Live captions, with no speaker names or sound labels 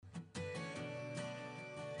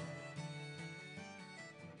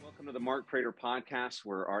Welcome to the Mark Prater podcast,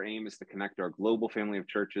 where our aim is to connect our global family of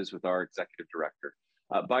churches with our executive director.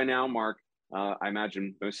 By now, Mark, I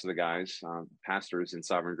imagine most of the guys, pastors in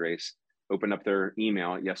Sovereign Grace, opened up their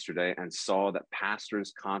email yesterday and saw that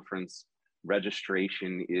Pastors Conference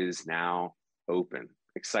registration is now open.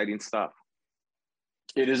 Exciting stuff.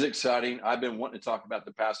 It is exciting. I've been wanting to talk about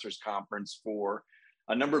the Pastors Conference for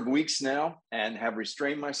a number of weeks now and have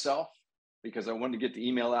restrained myself because I wanted to get the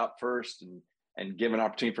email out first and give an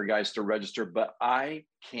opportunity for guys to register. But I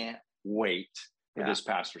can't wait for this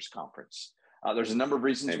Pastors Conference. There's a number of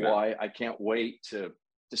reasons why I can't wait to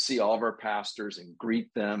see all of our pastors and greet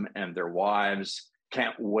them and their wives.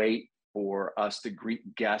 Can't wait for us to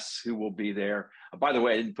greet guests who will be there. By the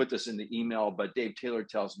way, I didn't put this in the email, but Dave Taylor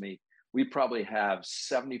tells me we probably have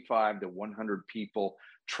 75 to 100 people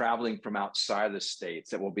traveling from outside of the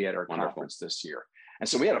States that will be at our conference this year. And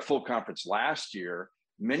so we had a full conference last year.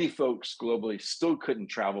 Many folks globally still couldn't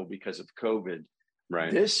travel because of COVID.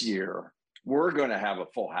 Right. This year, we're going to have a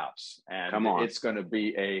full house, and it's going to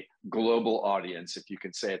be a global audience, if you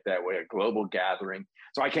can say it that way, a global gathering.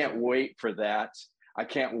 So I can't wait for that. I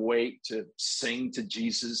can't wait to sing to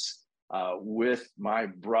Jesus with my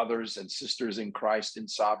brothers and sisters in Christ in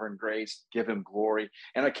Sovereign Grace, give him glory.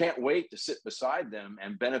 And I can't wait to sit beside them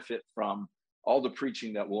and benefit from all the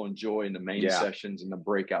preaching that we'll enjoy in the main sessions and the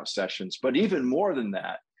breakout sessions. But even more than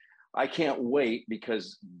that, I can't wait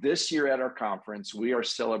because this year at our conference, we are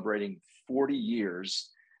celebrating 40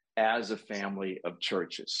 years as a family of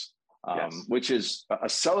churches, which is a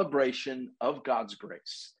celebration of God's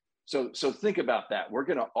grace. So think about that. We're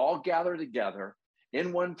going to all gather together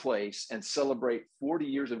in one place and celebrate 40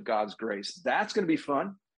 years of God's grace. That's going to be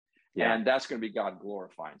fun. Yeah. And that's going to be God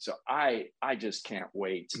glorifying. So I just can't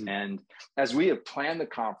wait. And as we have planned the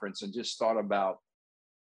conference and just thought about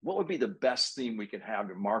what would be the best theme we could have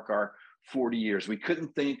to mark our 40 years, we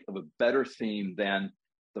couldn't think of a better theme than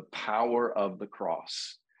the power of the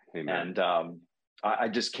cross. Amen. And I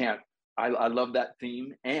just can't, I love that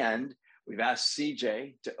theme. And we've asked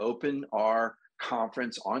CJ to open our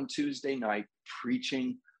conference on Tuesday night,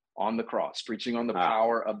 preaching on the cross, preaching on the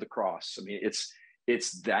power of the cross. I mean,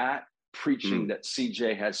 it's that preaching that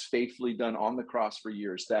CJ has faithfully done on the cross for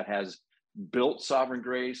years that has built Sovereign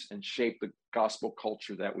Grace and shaped the gospel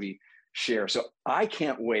culture that we share. So I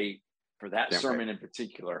can't wait for that sermon in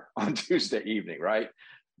particular on Tuesday evening, right?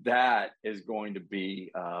 That is going to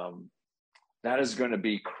be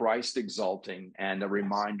Christ exalting and a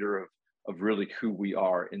reminder of really who we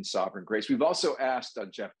are in Sovereign Grace. We've also asked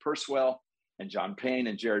Jeff Purswell and John Payne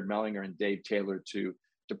and Jared Mellinger and Dave Taylor to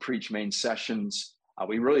preach main sessions.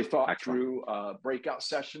 We really thought through breakout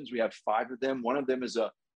sessions. We have 5 of them. One of them is a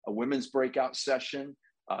women's breakout session.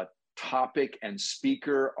 Topic and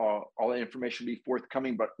speaker, all that information will be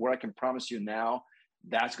forthcoming. But what I can promise you now,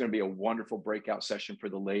 that's going to be a wonderful breakout session for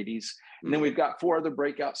the ladies. And then we've got 4 other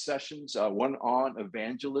breakout sessions. One on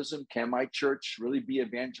evangelism. Can my church really be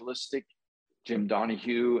evangelistic? Jim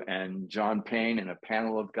Donahue and John Payne and a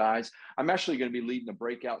panel of guys. I'm actually going to be leading a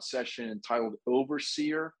breakout session entitled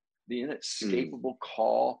Overseer, the inescapable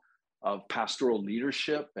call of pastoral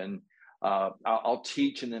leadership. And I'll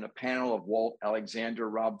teach, and then a panel of Walt Alexander,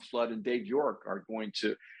 Rob Flood, and Dave York are going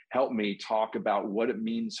to help me talk about what it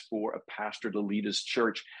means for a pastor to lead his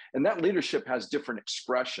church. And that leadership has different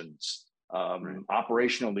expressions,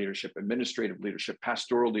 operational leadership, administrative leadership,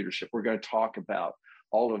 pastoral leadership. We're going to talk about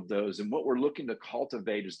all of those. And what we're looking to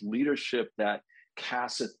cultivate is leadership that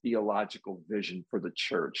casts a theological vision for the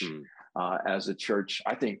church as a church.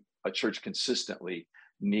 I think a church consistently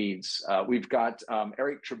needs. We've got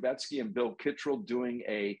Eric Trebetsky and Bill Kittrell doing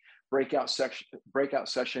a breakout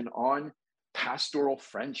session on pastoral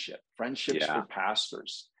friendships for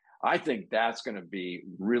pastors. I think that's going to be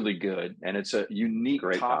really good, and it's a unique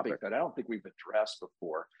topic that I don't think we've addressed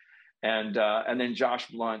before. And then Josh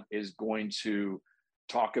Blunt is going to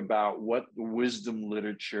talk about what the wisdom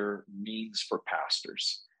literature means for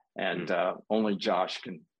pastors, and only Josh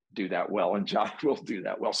can do that well, and Josh will do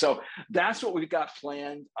that well. So that's what we've got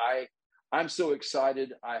planned. I'm so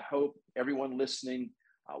excited. I hope everyone listening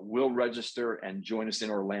will register and join us in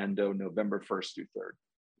Orlando, November 1st through 3rd.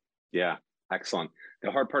 Yeah, excellent.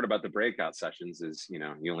 The hard part about the breakout sessions is, you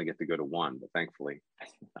only get to go to one, but thankfully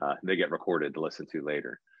they get recorded to listen to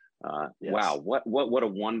later. Wow, what a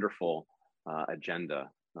wonderful agenda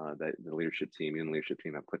that the leadership team and leadership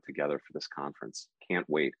team have put together for this conference. Can't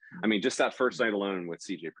wait. I mean, just that first night alone with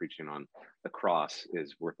CJ preaching on the cross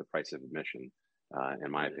is worth the price of admission, in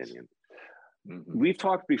my opinion. We've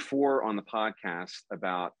talked before on the podcast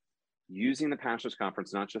about using the Pastors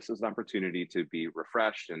Conference not just as an opportunity to be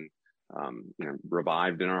refreshed and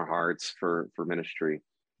revived in our hearts for ministry,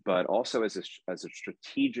 but also as a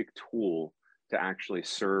strategic tool to actually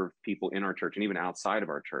serve people in our church and even outside of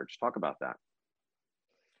our church. Talk about that.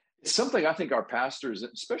 It's something I think our pastors,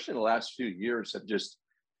 especially in the last few years, have just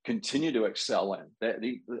continued to excel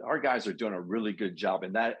in. Our guys are doing a really good job,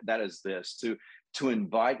 and that is this: to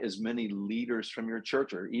invite as many leaders from your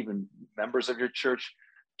church or even members of your church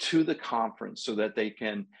to the conference so that they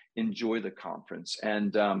can enjoy the conference.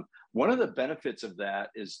 And one of the benefits of that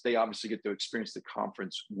is they obviously get to experience the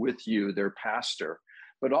conference with you, their pastor,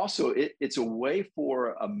 but also it's a way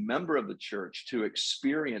for a member of the church to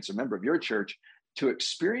experience, a member of your church, to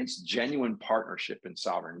experience genuine partnership in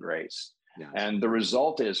Sovereign Grace. Yes. And the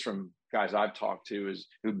result is, from guys I've talked to, is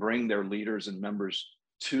who bring their leaders and members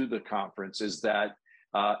to the conference, is that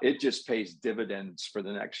it just pays dividends for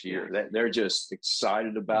the next year. That they're just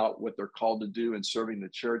excited about what they're called to do in serving the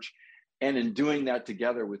church, and in doing that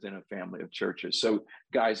together within a family of churches. So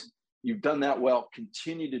guys, you've done that well.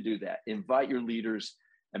 Continue to do that. Invite your leaders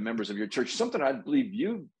and members of your church, something I believe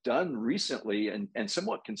you've done recently and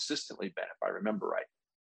somewhat consistently, Ben, if I remember right.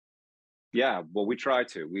 Yeah, well, we try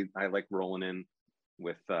to. I like rolling in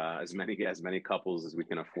with as many couples as we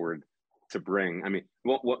can afford to bring. I mean,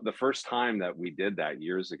 the first time that we did that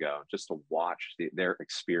years ago, just to watch their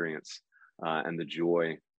experience and the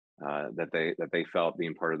joy that they felt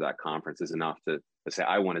being part of that conference is enough to say,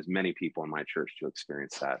 I want as many people in my church to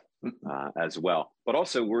experience that as well. But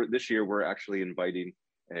also, this year we're actually inviting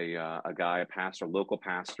a local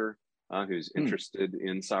pastor who's interested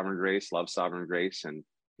in Sovereign Grace, loves Sovereign Grace, and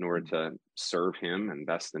in order to serve him,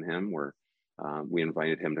 invest in him, we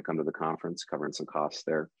invited him to come to the conference, covering some costs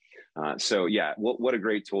there. So yeah, what a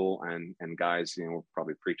great tool. And guys, we're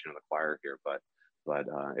probably preaching to the choir here, but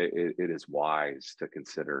it is wise to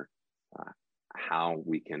consider how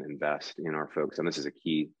we can invest in our folks. And this is a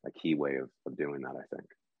key way of doing that, I think.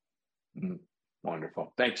 Mm-hmm.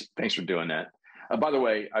 Wonderful. Thanks for doing that. By the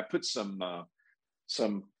way, I put some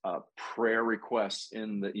prayer requests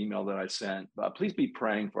in the email that I sent. Please be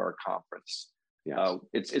praying for our conference. Yes.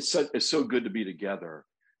 It's so good to be together,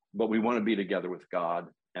 but we want to be together with God,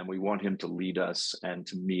 and we want Him to lead us and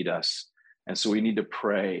to meet us. And so we need to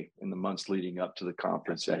pray in the months leading up to the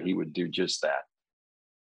conference that He would do just that.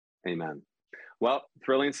 Amen. Well,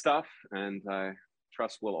 thrilling stuff, and I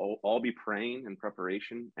trust we'll all be praying in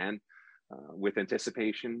preparation and with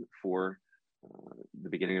anticipation for the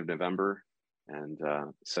beginning of November. And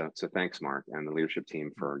so thanks, Mark, and the leadership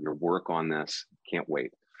team for your work on this. Can't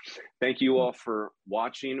wait. Thank you all for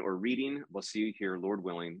watching or reading. We'll see you here, Lord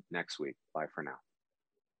willing, next week. Bye for now.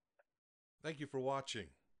 Thank you for watching.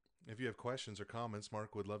 If you have questions or comments,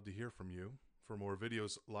 Mark would love to hear from you. For more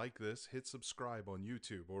videos like this, hit subscribe on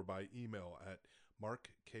YouTube or by email at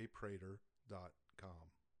markkprater.com.